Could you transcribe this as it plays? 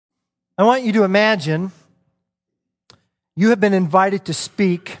I want you to imagine you have been invited to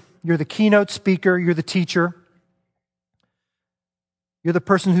speak. You're the keynote speaker. You're the teacher. You're the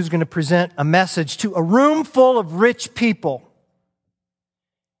person who's going to present a message to a room full of rich people.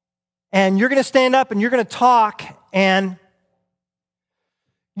 And you're going to stand up and you're going to talk, and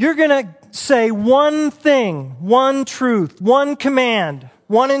you're going to say one thing, one truth, one command,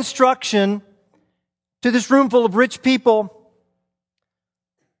 one instruction to this room full of rich people,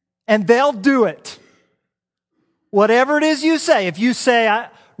 and they'll do it. Whatever it is you say. If you say,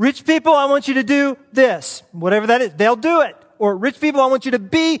 rich people, I want you to do this, whatever that is, they'll do it. Or rich people, I want you to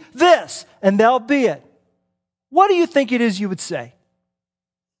be this, and they'll be it. What do you think it is you would say?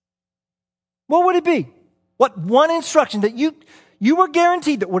 What would it be? What one instruction that you were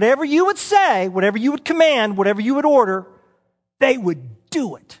guaranteed that whatever you would say, whatever you would command, whatever you would order, they would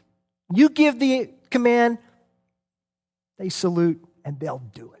do it. You give the command, they salute, and they'll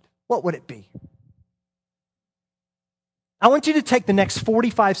do it. What would it be? I want you to take the next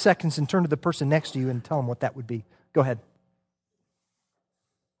 45 seconds and turn to the person next to you and tell them what that would be. Go ahead.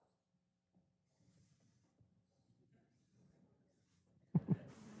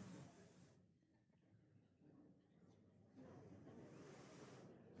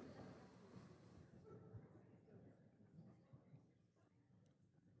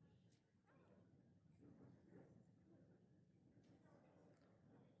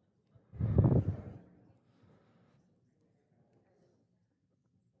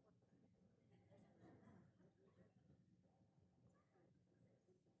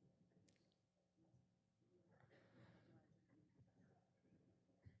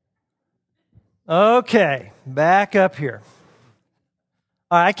 Okay, back up here.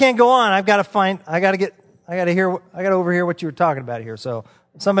 All right, I can't go on. I got to overhear what you were talking about here. So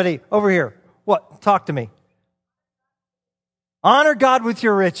somebody over here, talk to me. Honor God with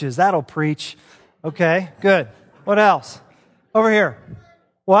your riches. That'll preach. Okay, good. What else? Over here.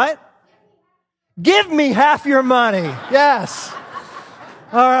 What? Give me half your money. Yes.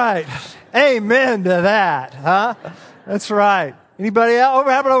 All right. Amen to that, huh? That's right. Anybody else?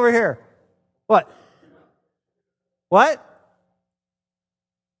 How about over here? What?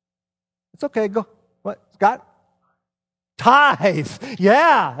 It's okay. Go. What? Scott? Tithe.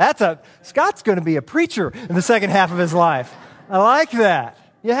 Yeah, Scott's going to be a preacher in the second half of his life. I like that.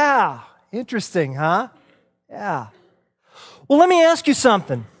 Yeah. Interesting, huh? Yeah. Well, let me ask you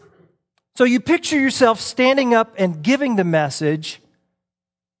something. So you picture yourself standing up and giving the message.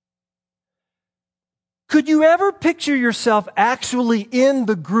 Could you ever picture yourself actually in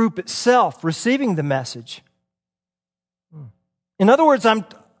the group itself receiving the message? In other words,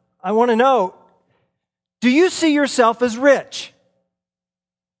 I want to know, do you see yourself as rich?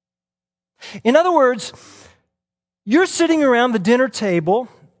 In other words, you're sitting around the dinner table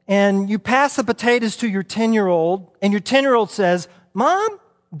and you pass the potatoes to your 10-year-old, and your 10-year-old says, Mom,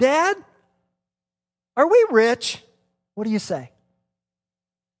 Dad, are we rich? What do you say?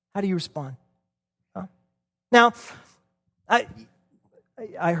 How do you respond? Now, I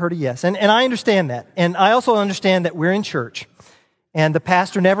heard a yes, and I understand that. And I also understand that we're in church, and the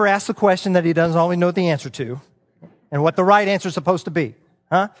pastor never asks a question that he doesn't always know the answer to, and what the right answer is supposed to be.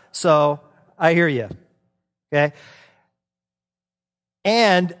 So, I hear you. Okay?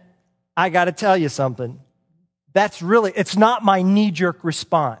 And I got to tell you something. It's not my knee-jerk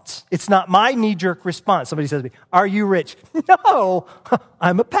response. It's not my knee-jerk response. Somebody says to me, are you rich? No,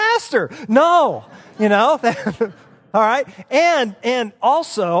 I'm a pastor. No, all right. And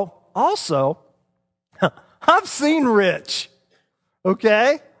also, I've seen rich.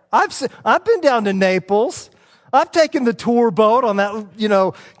 Okay? I've been down to Naples. I've taken the tour boat on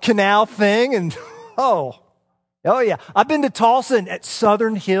that, canal thing, and oh yeah. I've been to Tulsa and at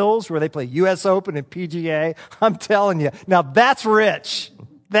Southern Hills where they play U.S. Open and PGA. I'm telling you. Now that's rich.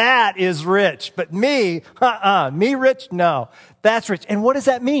 That is rich. But me rich? No. That's rich. And what does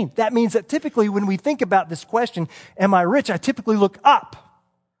that mean? That means that typically when we think about this question, am I rich? I typically look up.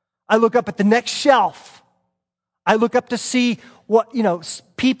 I look up at the next shelf. I look up to see what,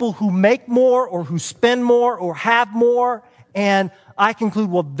 people who make more or who spend more or have more. And I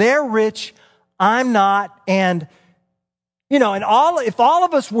conclude, well, they're rich. I'm not, and if all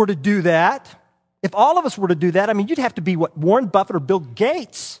of us were to do that, I mean, you'd have to be Warren Buffett or Bill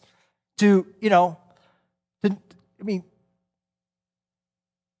Gates to,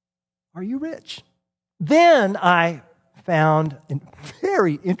 are you rich? Then I found a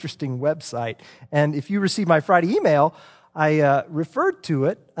very interesting website, and if you receive my Friday email, I referred to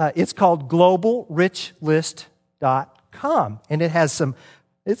it. It's called globalrichlist.com, and it has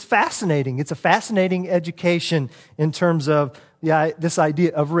it's fascinating. It's a fascinating education in terms of this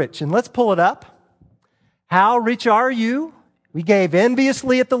idea of rich. And let's pull it up. How rich are you? We gave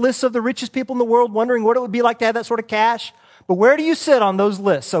enviously at the lists of the richest people in the world, wondering what it would be like to have that sort of cash. But where do you sit on those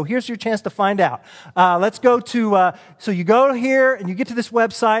lists? So here's your chance to find out. Let's go to, so you go here and you get to this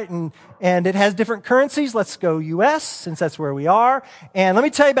website and it has different currencies. Let's go US, since that's where we are. And let me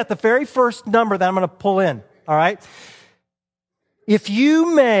tell you about the very first number that I'm going to pull in. All right. If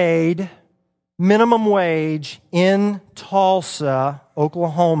you made minimum wage in Tulsa,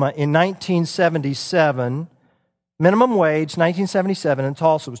 Oklahoma in 1977, minimum wage, 1977 in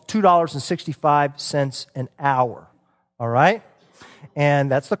Tulsa was $2.65 an hour. All right?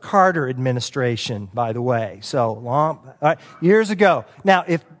 And that's the Carter administration, by the way. So long, all right, years ago. Now,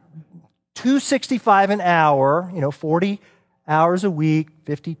 if $2.65 an hour, 40 hours a week,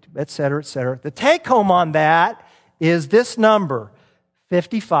 50, et cetera, the take home on that is this number,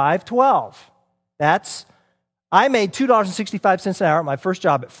 $55.12. I made $2.65 an hour at my first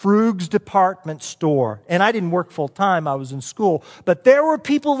job at Frug's department store. And I didn't work full time, I was in school. But there were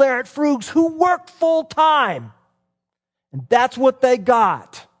people there at Frug's who worked full time. And that's what they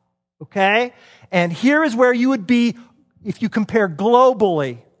got. Okay? And here is where you would be if you compare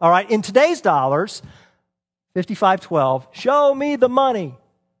globally. All right? In today's dollars, $55.12, show me the money.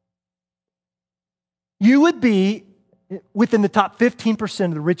 You would be within the top 15%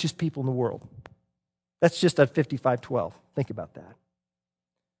 of the richest people in the world. That's just at $55.12. Think about that.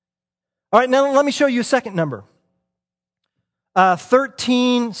 All right, now let me show you a second number.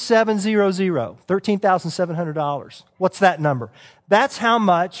 13,700. What's that number? That's how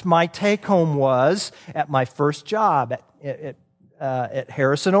much my take-home was at my first job at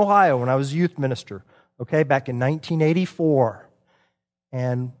Harrison, Ohio, when I was a youth minister, okay, back in 1984.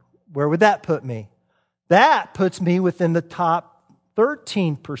 And where would that put me? That puts me within the top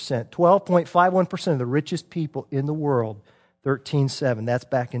 13%, 12.51% of the richest people in the world. 13.7. That's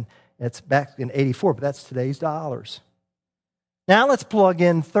back in 84, but that's today's dollars. Now let's plug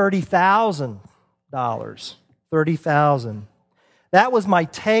in $30,000. $30,000. That was my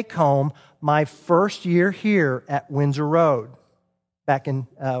take home my first year here at Windsor Road. Back in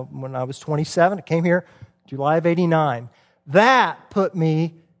when I was 27, I came here July of 89. That put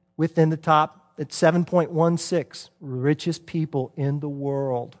me within the top at 7.16 richest people in the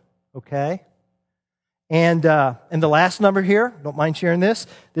world. Okay? And the last number here, don't mind sharing this.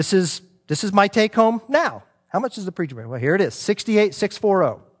 This is my take home now. How much is the preacher make? Well, here it is,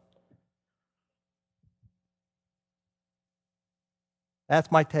 $68,640. That's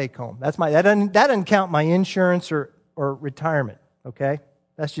my take home. That doesn't count my insurance or retirement. Okay,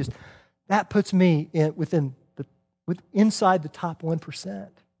 that puts me inside the top 1%.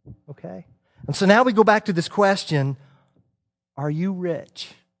 Okay, and so now we go back to this question: are you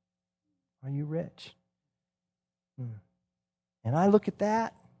rich? Are you rich? And I look at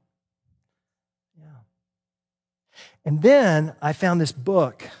that. Yeah. And then I found this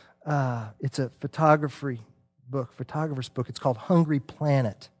book. It's a photographer's book. It's called Hungry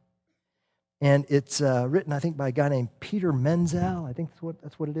Planet. And it's written, I think, by a guy named Peter Menzel. I think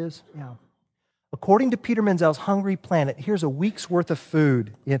that's what it is. Yeah. According to Peter Menzel's Hungry Planet, here's a week's worth of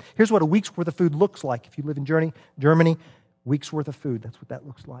food. And here's what a week's worth of food looks like. If you live in Germany, week's worth of food. That's what that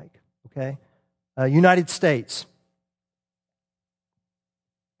looks like. Okay? United States.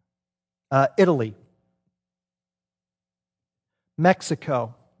 Italy.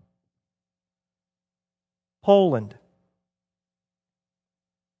 Mexico. Poland.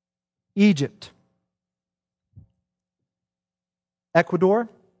 Egypt. Ecuador.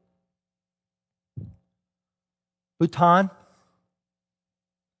 Bhutan.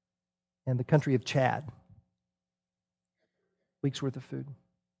 And the country of Chad. Week's worth of food.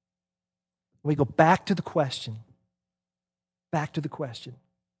 We go back to the question.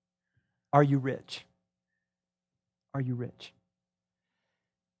 Are you rich? Are you rich?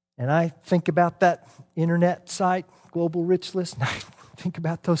 And I think about that internet site, Global Rich List, and I think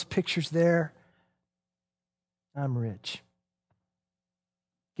about those pictures there. I'm rich.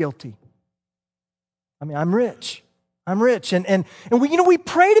 Guilty. I mean, I'm rich. I'm rich. And we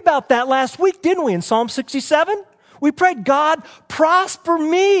prayed about that last week, didn't we, in Psalm 67? We prayed, God, prosper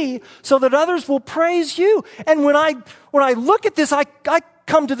me so that others will praise you. And when I look at this, I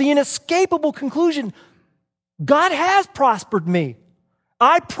come to the inescapable conclusion, God has prospered me.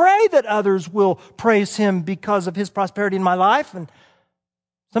 I pray that others will praise Him because of His prosperity in my life. And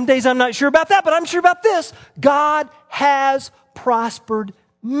some days I'm not sure about that, but I'm sure about this. God has prospered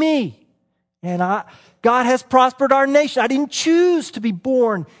me. And God has prospered our nation. I didn't choose to be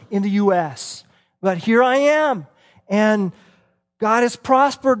born in the U.S., but here I am. And God has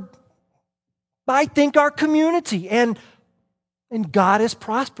prospered, I think, our community. And And God has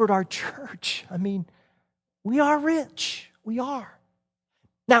prospered our church. I mean, we are rich. We are.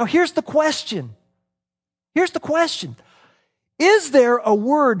 Now, here's the question. Here's the question. Is there a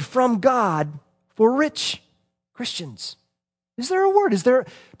word from God for rich Christians? Is there a word?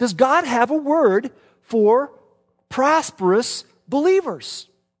 Does God have a word for prosperous believers?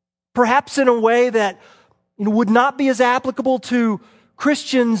 Perhaps in a way that would not be as applicable to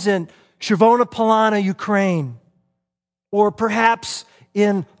Christians in Chervona Polana, Ukraine, or perhaps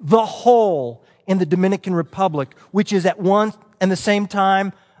in the whole in the Dominican Republic, which is at one and the same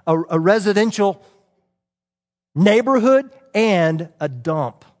time a residential neighborhood and a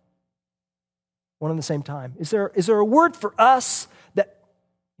dump. One and the same time. Is there a word for us that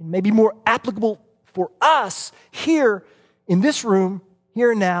may be more applicable for us here in this room,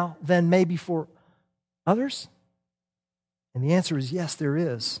 here and now, than maybe for others? And the answer is yes, there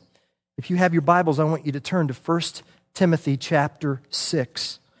is. If you have your Bibles, I want you to turn to 1 Timothy chapter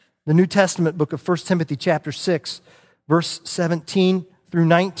 6. The New Testament book of 1 Timothy chapter 6, verse 17 through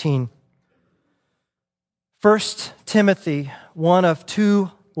 19. 1 Timothy, one of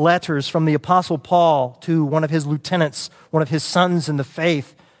two letters from the Apostle Paul to one of his lieutenants, one of his sons in the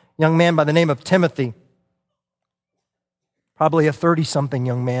faith, a young man by the name of Timothy. Probably a 30-something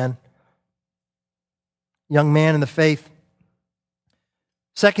young man in the faith.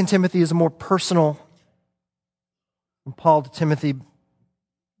 2 Timothy is a more personal from Paul to Timothy.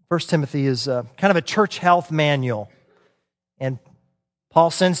 1 Timothy is kind of a church health manual. And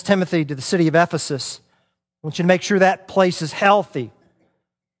Paul sends Timothy to the city of Ephesus. I want you to make sure that place is healthy.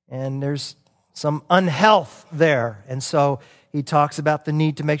 And there's some unhealth there. And so he talks about the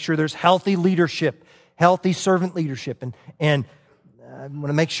need to make sure there's healthy leadership, healthy servant leadership. And I want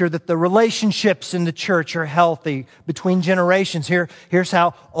to make sure that the relationships in the church are healthy between generations. Here's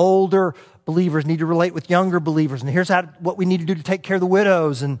how older believers need to relate with younger believers. And here's what we need to do to take care of the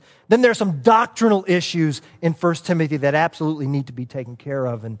widows. And then there's some doctrinal issues in 1 Timothy that absolutely need to be taken care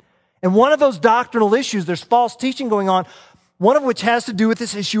of. And one of those doctrinal issues, there's false teaching going on, one of which has to do with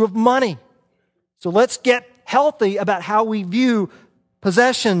this issue of money. So let's get healthy about how we view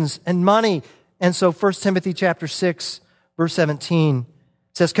possessions and money. And so 1 Timothy chapter 6, verse 17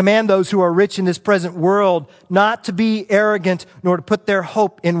 says, "Command those who are rich in this present world not to be arrogant, nor to put their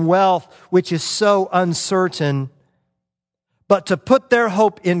hope in wealth, which is so uncertain, but to put their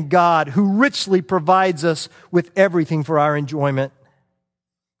hope in God, who richly provides us with everything for our enjoyment.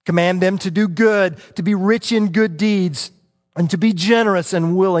 Command them to do good, to be rich in good deeds, and to be generous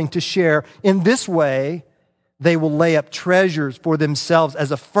and willing to share. In this way, they will lay up treasures for themselves as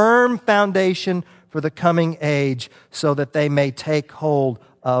a firm foundation for the coming age, so that they may take hold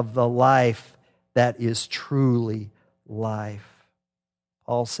of the life that is truly life."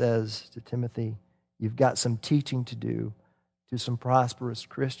 Paul says to Timothy, you've got some teaching to do to some prosperous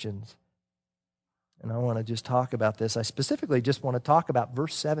Christians. And I want to just talk about this. I specifically just want to talk about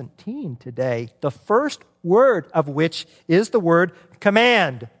verse 17 today, the first word of which is the word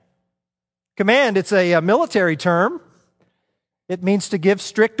command. Command, it's a military term. It means to give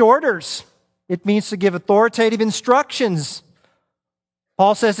strict orders. It means to give authoritative instructions.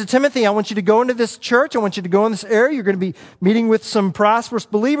 Paul says to Timothy, I want you to go into this church. I want you to go in this area. You're going to be meeting with some prosperous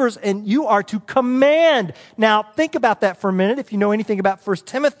believers, and you are to command. Now, think about that for a minute. If you know anything about 1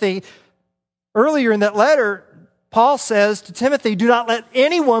 Timothy, earlier in that letter, Paul says to Timothy, do not let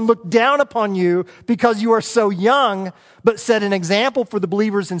anyone look down upon you because you are so young, but set an example for the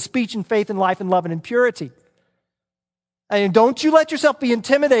believers in speech and faith and life and love and in purity. And don't you let yourself be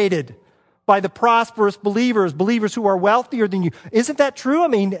intimidated by the prosperous believers who are wealthier than you. Isn't that true? I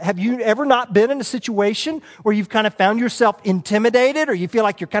mean, have you ever not been in a situation where you've kind of found yourself intimidated, or you feel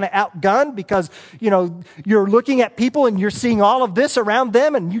like you're kind of outgunned because, you're looking at people and you're seeing all of this around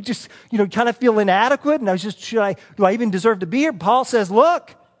them and you just, kind of feel inadequate, and do I even deserve to be here? Paul says,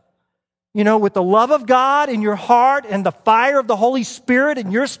 look, with the love of God in your heart and the fire of the Holy Spirit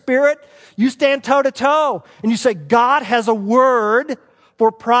in your spirit, you stand toe to toe and you say, God has a word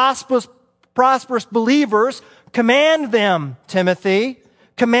for prosperous believers. Command them, Timothy.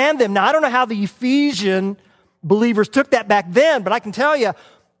 Command them. Now, I don't know how the Ephesian believers took that back then, but I can tell you,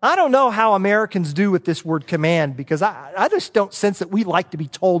 I don't know how Americans do with this word command, because I just don't sense that we like to be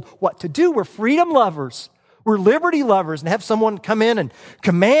told what to do. We're freedom lovers. We're liberty lovers, and have someone come in and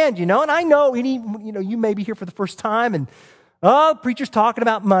command, and I know you may be here for the first time, and preacher's talking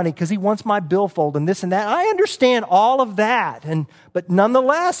about money because he wants my billfold and this and that. I understand all of that. But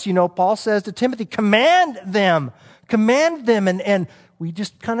nonetheless, Paul says to Timothy, command them. And we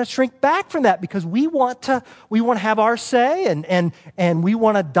just kind of shrink back from that because we want to have our say and we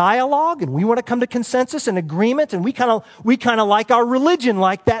want to dialogue and we want to come to consensus and agreement, and we kind of like our religion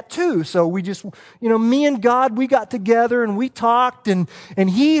like that too. So we just, me and God, we got together and we talked, and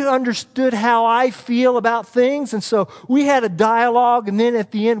He understood how I feel about things, and so we had a dialogue, and then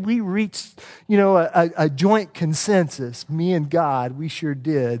at the end we reached a joint consensus. Me and God, we sure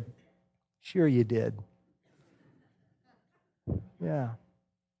did. Sure you did. Yeah.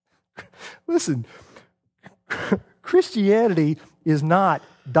 Listen, Christianity is not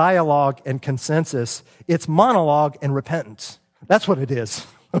dialogue and consensus. It's monologue and repentance. That's what it is,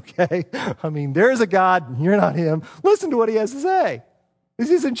 okay? I mean, there's a God, and you're not Him. Listen to what He has to say.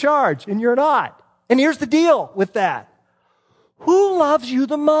 He's in charge, and you're not. And here's the deal with that. Who loves you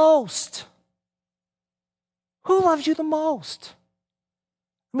the most? Who loves you the most?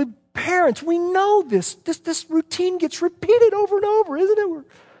 I mean, parents, we know this. This routine gets repeated over and over, isn't it?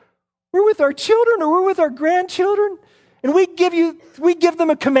 We're with our children or we're with our grandchildren, and we give them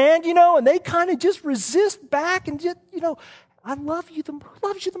a command, and they kind of just resist back and just, I love you. Who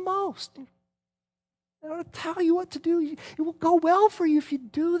loves you the most? I don't tell you what to do. It will go well for you if you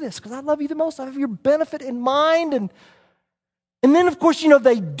do this because I love you the most. I have your benefit in mind. And then, of course,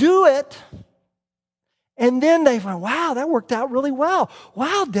 they do it. And then they find, wow, that worked out really well.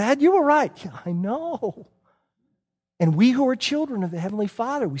 Wow, Dad, you were right. Yeah, I know. And we who are children of the Heavenly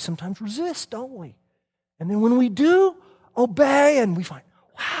Father, we sometimes resist, don't we? And then when we do obey and we find,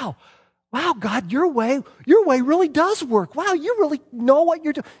 wow, God, your way really does work. Wow, you really know what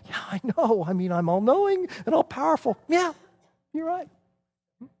you're doing. Yeah, I know. I mean, I'm all-knowing and all-powerful. Yeah, you're right.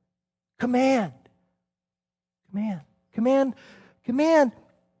 Command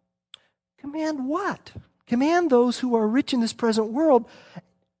what? Command those who are rich in this present world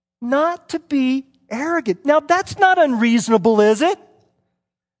not to be arrogant. Now, that's not unreasonable, is it?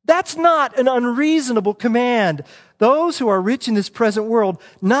 That's not an unreasonable command. Those who are rich in this present world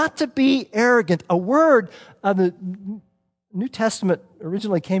not to be arrogant. A word, the New Testament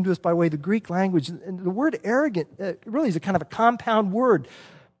originally came to us by way of the Greek language. And the word arrogant really is a kind of a compound word,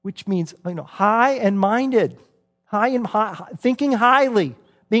 which means high and minded, thinking highly.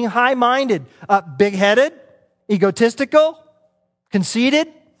 Being high-minded, big-headed, egotistical,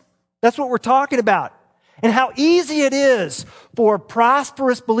 conceited. That's what we're talking about. And how easy it is for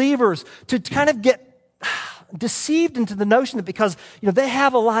prosperous believers to kind of get deceived into the notion that because, they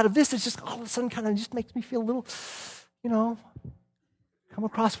have a lot of this, it's just all of a sudden kind of just makes me feel a little, come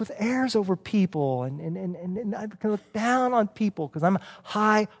across with airs over people and I can look down on people because I'm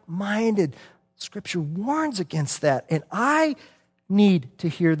high-minded. Scripture warns against that. And I need to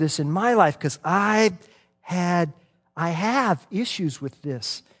hear this in my life because I have issues with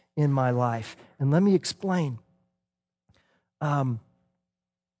this in my life. And let me explain.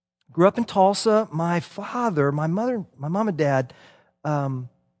 Grew up in Tulsa. My father, my mother, my mom and dad,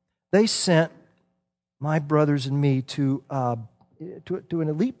 they sent my brothers and me to an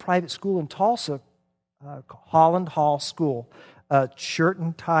elite private school in Tulsa, Holland Hall School, shirt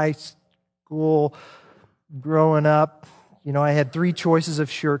and tie school. Growing up, I had 3 choices of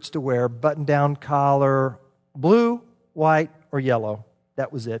shirts to wear: button-down collar, blue, white, or yellow.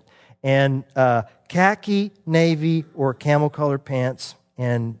 That was it. And khaki, navy, or camel-colored pants,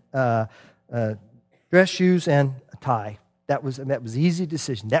 and dress shoes and a tie. That was an easy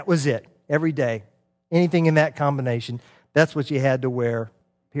decision. That was it. Every day. Anything in that combination, that's what you had to wear,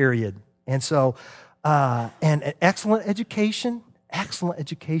 period. And so, and an excellent education.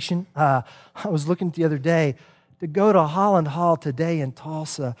 I was looking the other day, to go to Holland Hall today in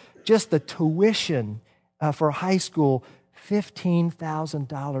Tulsa, just the tuition for high school,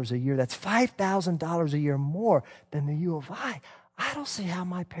 $15,000 a year. That's $5,000 a year more than the U of I. I don't see how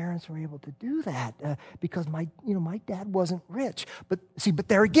my parents were able to do that because my dad wasn't rich. But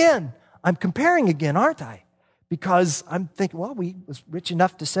there again, I'm comparing again, aren't I? Because I'm thinking, well, we was rich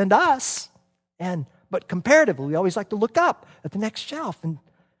enough to send us, but comparatively, we always like to look up at the next shelf. And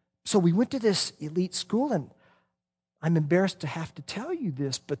so we went to this elite school, and I'm embarrassed to have to tell you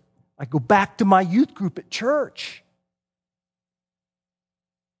this, but I go back to my youth group at church.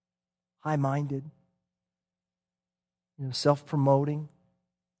 High-minded, self-promoting.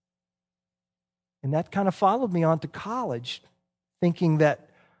 And that kind of followed me on to college, thinking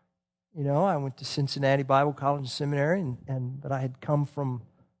that, I went to Cincinnati Bible College and Seminary, and that I had come from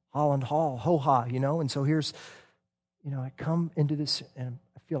Holland Hall, ho-ha, and so here's, I come into this, and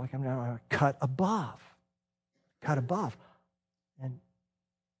I feel like I'm now cut above. And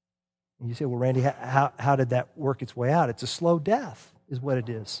you say, well, Randy, how did that work its way out? It's a slow death is what it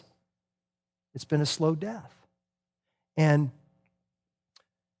is. It's been a slow death. And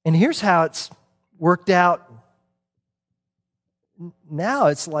And here's how it's worked out. Now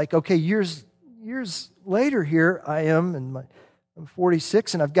it's like, okay, years later here I am, and I'm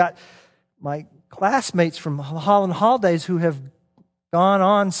 46, and I've got my classmates from Holland Holidays who have gone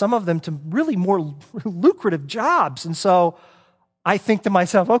on, some of them, to really more lucrative jobs. And so I think to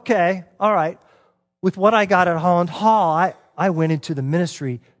myself, okay, all right, with what I got at Holland Hall, I went into the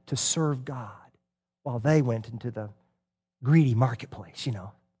ministry to serve God while they went into the greedy marketplace,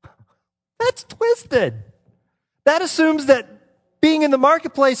 That's twisted. That assumes that being in the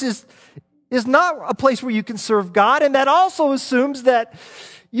marketplace is not a place where you can serve God, and that also assumes that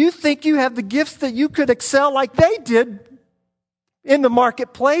you think you have the gifts that you could excel like they did in the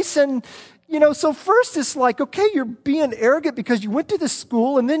marketplace. And, so first it's like, okay, you're being arrogant because you went to this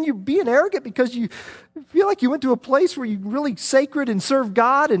school, and then you're being arrogant because you feel like you went to a place where you're really sacred and serve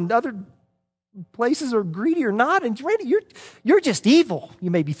God, and other places are greedy or not, and you're just evil. You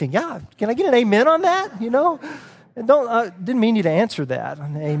may be thinking, yeah, can I get an amen on that? And didn't mean you to answer that,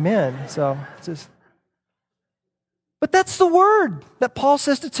 amen. So but that's the word that Paul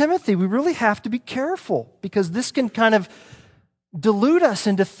says to Timothy. We really have to be careful, because this can kind of delude us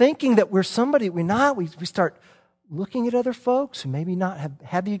into thinking that we're somebody we're not. We start looking at other folks who maybe not have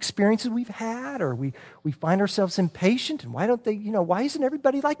had the experiences we've had, or we find ourselves impatient, and why don't they, why isn't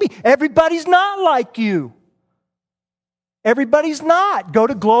everybody like me? Everybody's not like you. Everybody's not. Go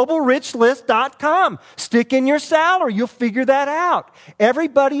to globalrichlist.com. Stick in your salary. You'll figure that out.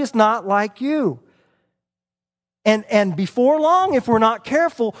 Everybody is not like you. And before long, if we're not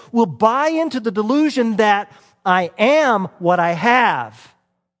careful, we'll buy into the delusion that I am what I have.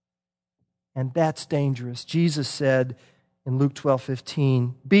 And that's dangerous. Jesus said in Luke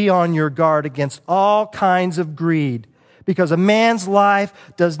 12:15, be on your guard against all kinds of greed, because a man's life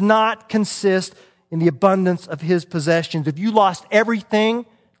does not consist in the abundance of his possessions. If you lost everything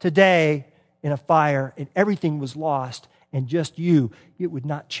today in a fire and everything was lost and just you, it would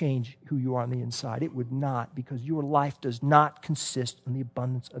not change who you are on the inside. It would not, because your life does not consist in the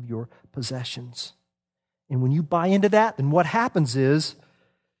abundance of your possessions. And when you buy into that, then what happens is,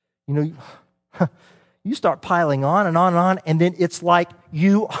 you start piling on and on and on, and then it's like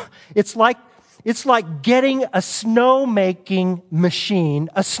getting a snowmaking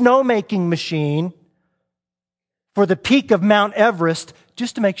machine for the peak of Mount Everest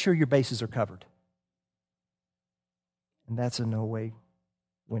just to make sure your bases are covered. And that's a no-way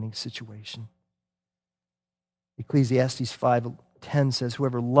winning situation. Ecclesiastes 5:10 says,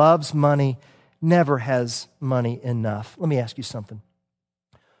 whoever loves money never has money enough. Let me ask you something.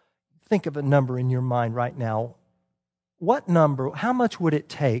 Think of a number in your mind right now. What number, how much would it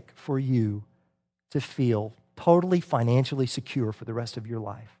take for you to feel totally financially secure for the rest of your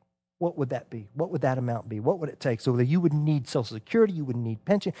life? What would that be? What would that amount be? What would it take? So that you would need Social Security, you wouldn't need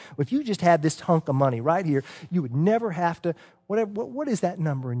pension. If you just had this hunk of money right here, you would never have to, what is that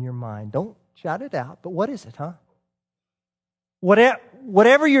number in your mind? Don't shout it out, but what is it, huh?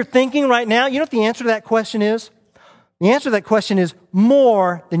 Whatever you're thinking right now, you know what the answer to that question is? The answer to that question is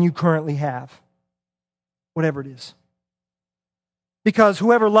more than you currently have. Whatever it is. Because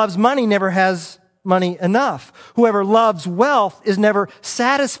whoever loves money never has money enough. Whoever loves wealth is never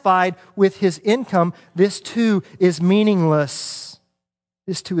satisfied with his income. This too is meaningless.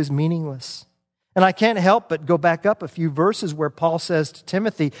 This too is meaningless. And I can't help but go back up a few verses where Paul says to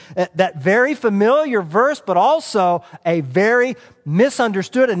Timothy, that very familiar verse, but also a very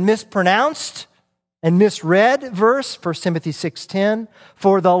misunderstood and mispronounced and misread verse, 1 Timothy 6:10,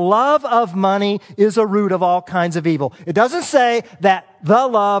 for the love of money is a root of all kinds of evil. It doesn't say that the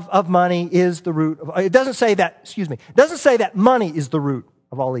love of money is the root of, it doesn't say that money is the root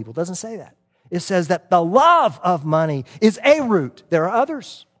of all evil. It doesn't say that. It says that the love of money is a root. There are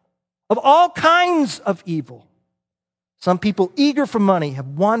others of all kinds of evil. Some people eager for money have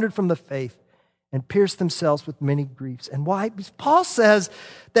wandered from the faith and pierced themselves with many griefs. And why? Because Paul says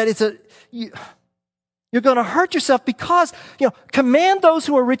that you're going to hurt yourself because, command those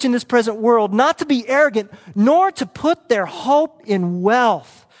who are rich in this present world not to be arrogant, nor to put their hope in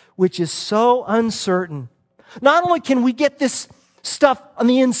wealth, which is so uncertain. Not only can we get this stuff on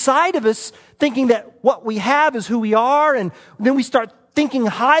the inside of us, thinking that what we have is who we are, and then we start thinking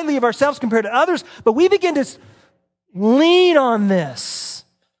highly of ourselves compared to others, but we begin to lean on this,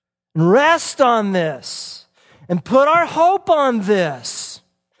 and rest on this, and put our hope on this.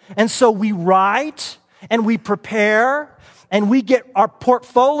 And so we write, and we prepare, and we get our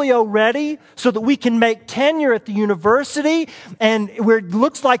portfolio ready so that we can make tenure at the university, and it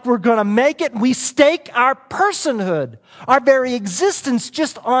looks like we're going to make it. We stake our personhood, our very existence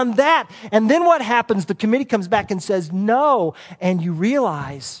just on that. And then what happens? The committee comes back and says no, and you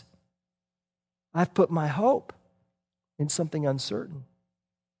realize, I've put my hope in something uncertain.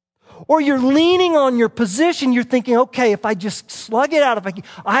 Or you're leaning on your position. You're thinking, okay, if I just slug it out,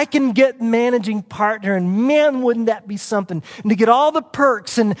 I can get managing partner, and man, wouldn't that be something? And to get all the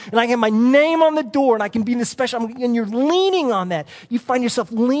perks, and I can have my name on the door, and I can be in the special, and you're leaning on that. You find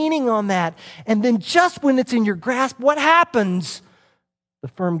yourself leaning on that. And then just when it's in your grasp, what happens? The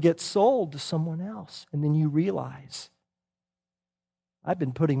firm gets sold to someone else. And then you realize, I've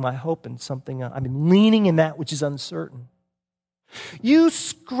been putting my hope in something, I've been leaning in that which is uncertain. You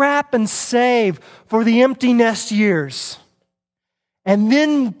scrap and save for the empty nest years. And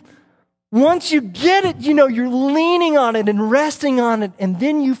then once you get it, you're leaning on it and resting on it. And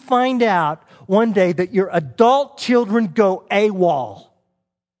then you find out one day that your adult children go AWOL.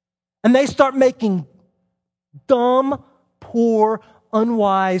 And they start making dumb, poor,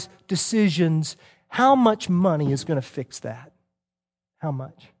 unwise decisions. How much money is going to fix that? How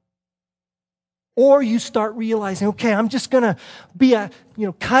much? Or you start realizing, okay, I'm just going to be a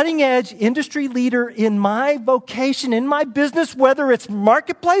cutting edge industry leader in my vocation, in my business, whether it's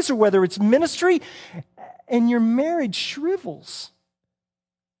marketplace or whether it's ministry, and your marriage shrivels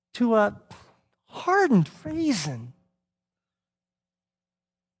to a hardened raisin.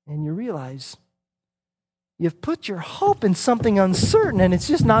 And you realize you've put your hope in something uncertain, and it's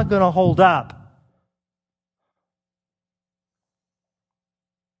just not going to hold up.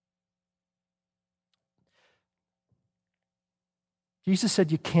 Jesus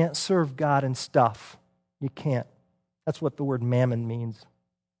said you can't serve God and stuff. You can't. That's what the word mammon means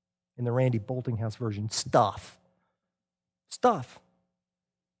in the Randy Boltinghouse version. Stuff. Stuff.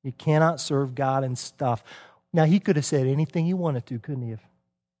 You cannot serve God and stuff. Now, he could have said anything he wanted to, couldn't he have?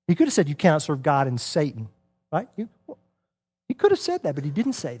 He could have said you cannot serve God and Satan, right? He could have said that, but he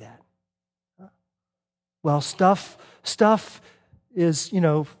didn't say that. Well, stuff is,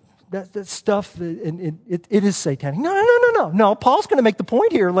 that stuff, and it is satanic. No. Paul's going to make the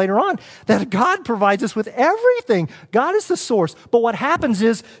point here later on that God provides us with everything. God is the source. But what happens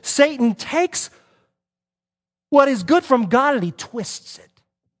is Satan takes what is good from God and he twists it.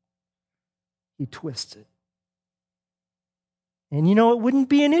 He twists it. And it wouldn't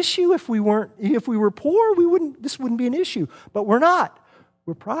be an issue if we were poor, this wouldn't be an issue. But we're not.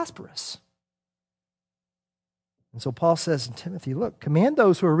 We're prosperous. And so Paul says in Timothy, look, command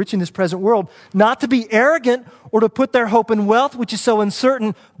those who are rich in this present world not to be arrogant or to put their hope in wealth, which is so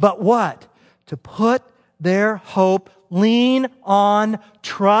uncertain, but what? To put their hope, lean on,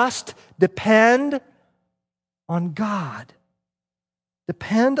 trust, depend on God.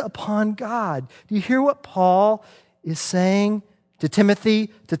 Depend upon God. Do you hear what Paul is saying to Timothy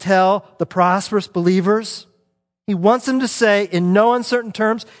to tell the prosperous believers? He wants them to say in no uncertain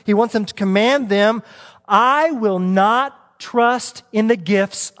terms, he wants them to command them, I will not trust in the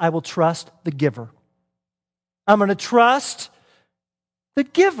gifts, I will trust the giver. I'm going to trust the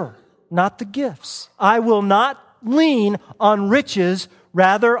giver, not the gifts. I will not lean on riches,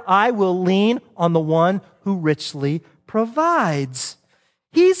 rather I will lean on the one who richly provides.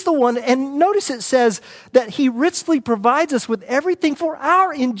 He's the one, and notice it says that he richly provides us with everything for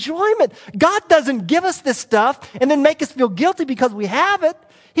our enjoyment. God doesn't give us this stuff and then make us feel guilty because we have it.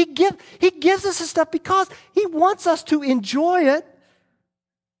 He gives us this stuff because he wants us to enjoy it.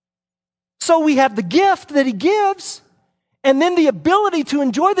 So we have the gift that he gives, and then the ability to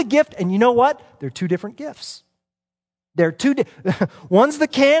enjoy the gift. And you know what? They're two different gifts. One's the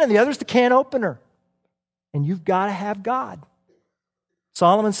can and the other's the can opener. And you've got to have God.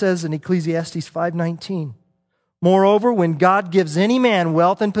 Solomon says in Ecclesiastes 5:19, moreover, when God gives any man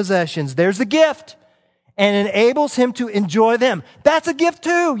wealth and possessions, there's the gift, and enables him to enjoy them. That's a gift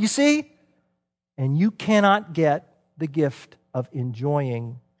too, you see? And you cannot get the gift of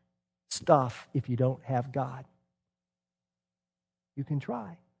enjoying stuff if you don't have God. You can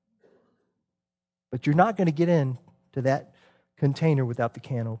try. But you're not going to get into that container without the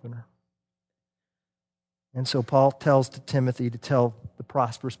can opener. And so Paul tells to Timothy to tell the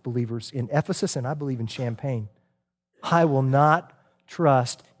prosperous believers in Ephesus, and I believe in Champaign, I will not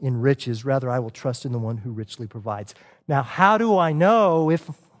trust in riches, rather I will trust in the one who richly provides. Now, how do I know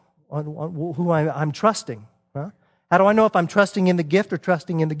who I'm trusting? Huh? How do I know if I'm trusting in the gift or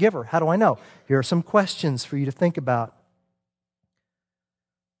trusting in the giver? How do I know? Here are some questions for you to think about.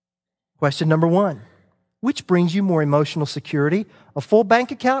 Question number 1, which brings you more emotional security, a full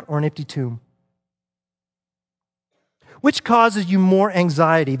bank account or an empty tomb? Which causes you more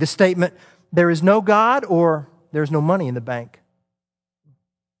anxiety? The statement, there is no God, or there's no money in the bank?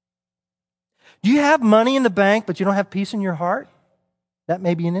 Do you have money in the bank, but you don't have peace in your heart? That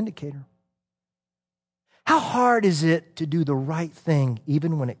may be an indicator. How hard is it to do the right thing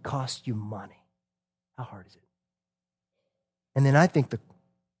even when it costs you money? How hard is it? And then I think the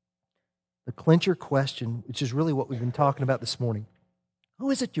clincher question, which is really what we've been talking about this morning, who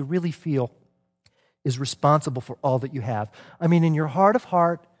is it you really feel is responsible for all that you have? I mean, in your heart of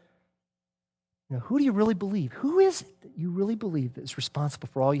heart, who do you really believe? Who is it that you really believe that is responsible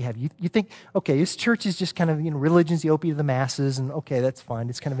for all you have? You think, okay, this church is just kind of, religion's the opiate of the masses, and okay, that's fine.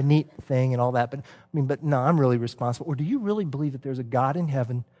 It's kind of a neat thing and all that, but no, I'm really responsible. Or do you really believe that there's a God in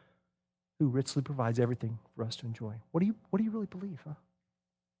heaven who richly provides everything for us to enjoy? What do you really believe, huh?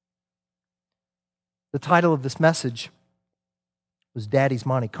 The title of this message was Daddy's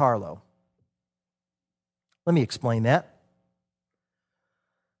Monte Carlo. Let me explain that.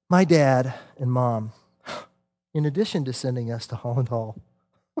 My dad and mom, in addition to sending us to Holland Hall,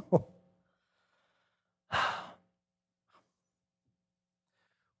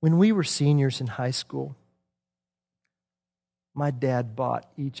 when we were seniors in high school, my dad bought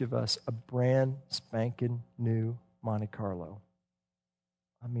each of us a brand spanking new Monte Carlo.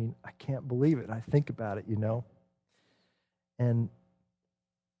 I mean, I can't believe it. I think about it, And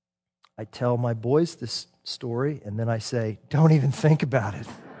I tell my boys this story, and then I say, don't even think about it.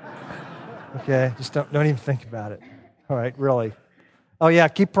 Okay, just don't even think about it. All right, really. Oh yeah,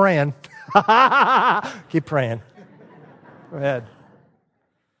 keep praying. Keep praying. Go ahead.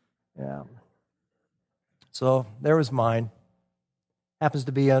 Yeah. So there was mine. Happens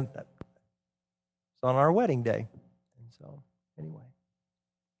to be on our wedding day. And so anyway,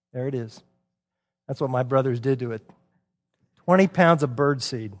 there it is. That's what my brothers did to it. 20 pounds of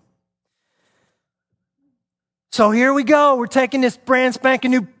birdseed. So here we go. We're taking this brand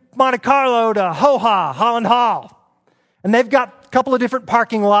spanking new Monte Carlo to Holland Hall. And they've got a couple of different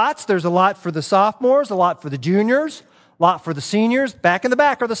parking lots. There's a lot for the sophomores, a lot for the juniors, a lot for the seniors. Back in the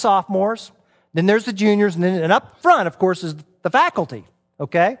back are the sophomores. Then there's the juniors. And up front, of course, is the faculty.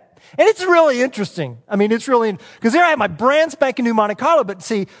 Okay? And it's really interesting. I mean, it's really, because there I have my brand spanking new Monte Carlo. But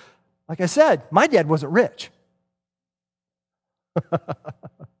see, like I said, my dad wasn't rich.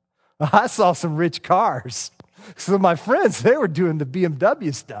 I saw some rich cars. So my friends, they were doing the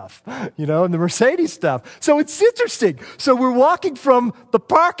BMW stuff, and the Mercedes stuff. So it's interesting. So we're walking from the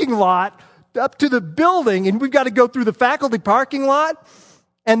parking lot up to the building, and we've got to go through the faculty parking lot.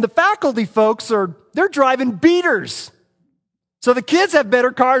 And the faculty folks they're driving beaters. So the kids have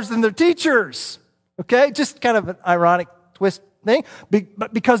better cars than their teachers. Okay? Just kind of an ironic twist thing,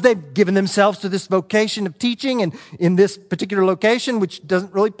 but because they've given themselves to this vocation of teaching and in this particular location, which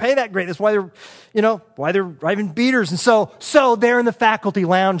doesn't really pay that great. That's why they're driving beaters. And so they're in the faculty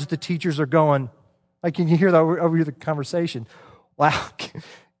lounge. The teachers are going, like, can you hear that over the conversation? Wow.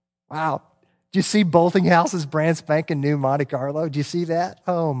 Wow. Do you see Boltinghouse's brand spanking new Monte Carlo? Do you see that?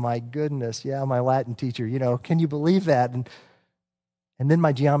 Oh my goodness. Yeah, my Latin teacher, can you believe that? And then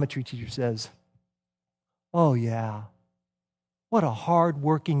my geometry teacher says, oh yeah. What a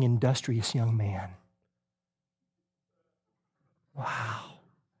hard-working, industrious young man. Wow.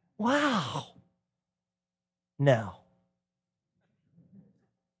 Wow. Now,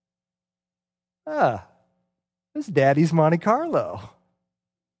 this is Daddy's Monte Carlo.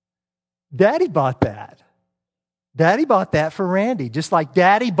 Daddy bought that. Daddy bought that for Randy, just like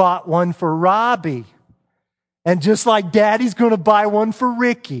Daddy bought one for Robbie. And just like Daddy's going to buy one for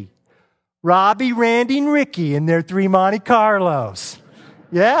Ricky. Robbie, Randy, and Ricky and their 3 Monte Carlos.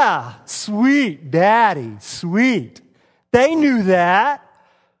 Yeah, sweet, Daddy, sweet. They knew that.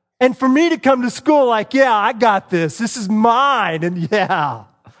 And for me to come to school like, yeah, I got this. This is mine. And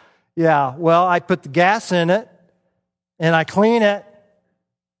yeah, well, I put the gas in it, and I clean it,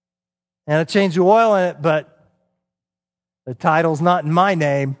 and I change the oil in it, but the title's not in my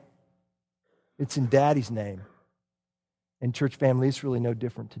name. It's in Daddy's name. And church family, it's really no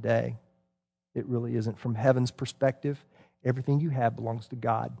different today. It really isn't. From heaven's perspective, everything you have belongs to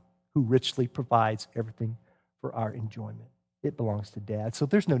God, who richly provides everything for our enjoyment. It belongs to Dad. So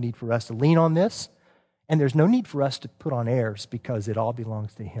there's no need for us to lean on this, and there's no need for us to put on airs, because it all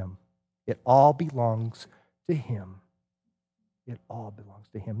belongs to Him. It all belongs to Him. It all belongs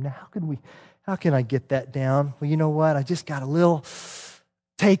to Him. Now, how can I get that down? Well, you know what? I just got a little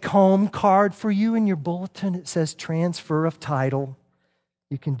take-home card for you in your bulletin. It says transfer of title.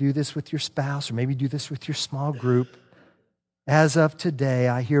 You can do this with your spouse, or maybe do this with your small group. As of today,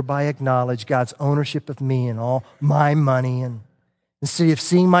 I hereby acknowledge God's ownership of me and all my money and Instead of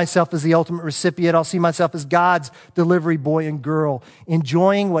seeing myself as the ultimate recipient, I'll see myself as God's delivery boy and girl,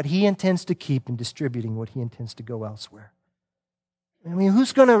 enjoying what He intends to keep and distributing what He intends to go elsewhere. I mean,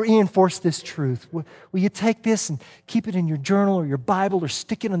 who's going to reinforce this truth? Will you take this and keep it in your journal or your Bible or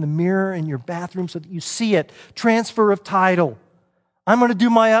stick it in the mirror in your bathroom so that you see it? Transfer of title. I'm going to do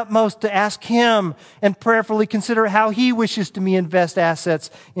my utmost to ask Him and prayerfully consider how He wishes to me invest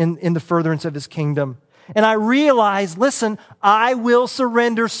assets in the furtherance of His kingdom. And I realize, listen, I will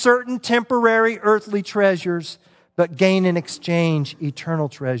surrender certain temporary earthly treasures, but gain in exchange eternal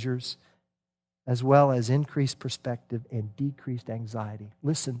treasures, as well as increased perspective and decreased anxiety.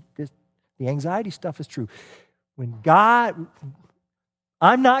 Listen, the anxiety stuff is true. When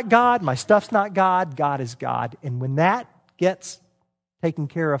I'm not God, my stuff's not God, God is God. And when that gets taken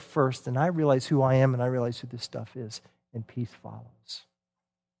care of first, and I realize who I am and I realize who this stuff is, and peace follows.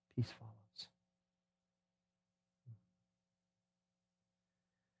 Peace follows.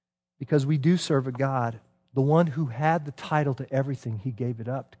 Because we do serve a God, the one who had the title to everything, He gave it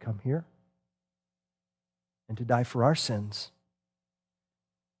up to come here and to die for our sins.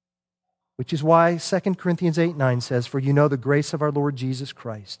 Which is why 2 Corinthians 8:9 says, "For you know the grace of our Lord Jesus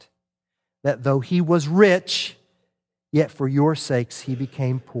Christ, that though He was rich, yet for your sakes He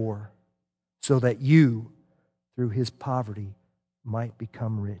became poor, so that you, through His poverty, might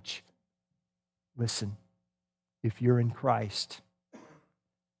become rich." Listen, if you're in Christ,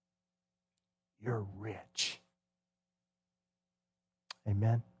 you're rich.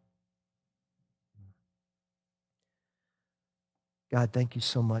 Amen. God, thank you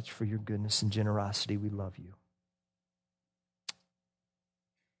so much for your goodness and generosity. We love you.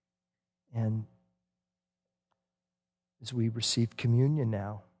 And as we receive communion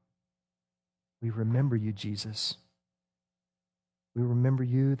now, we remember you, Jesus. We remember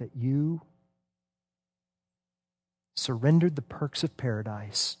you, that you surrendered the perks of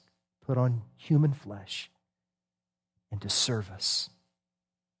paradise, put on human flesh, and to serve us.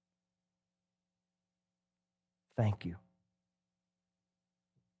 Thank you.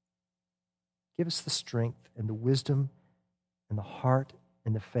 Give us the strength and the wisdom and the heart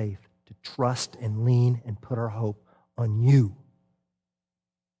and the faith to trust and lean and put our hope on you,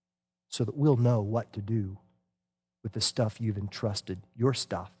 so that we'll know what to do with the stuff you've entrusted, your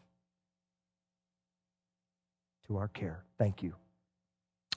stuff, to our care. Thank you.